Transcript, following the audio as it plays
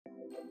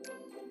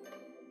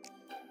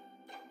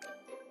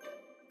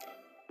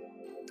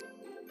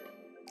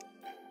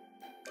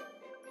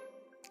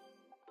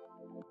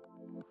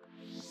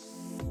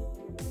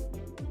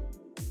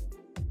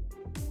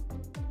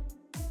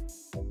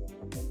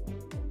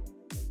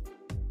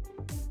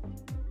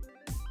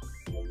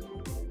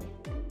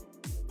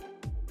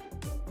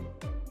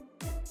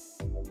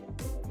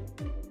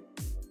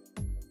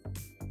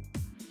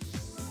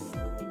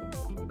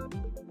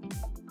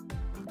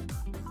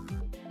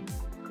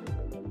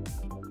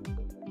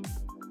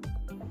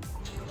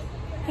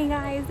Hey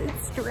guys,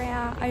 it's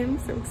Drea. I am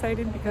so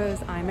excited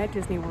because I'm at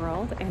Disney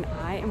World and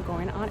I am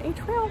going on a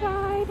trail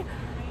ride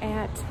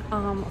at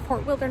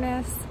Fort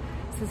Wilderness.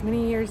 So as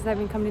many years as I've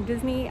been coming to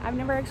Disney, I've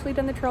never actually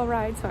done the trail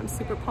ride, so I'm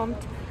super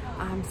pumped.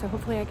 So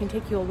hopefully I can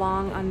take you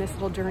along on this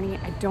little journey.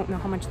 I don't know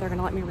how much they're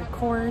gonna let me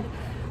record,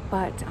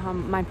 but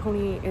my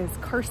pony is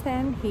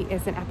Carson. He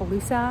is an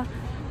Appaloosa,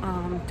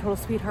 total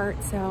sweetheart.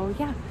 So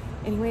yeah,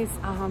 anyways,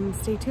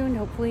 stay tuned.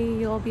 Hopefully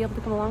you'll be able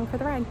to come along for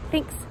the ride.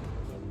 Thanks.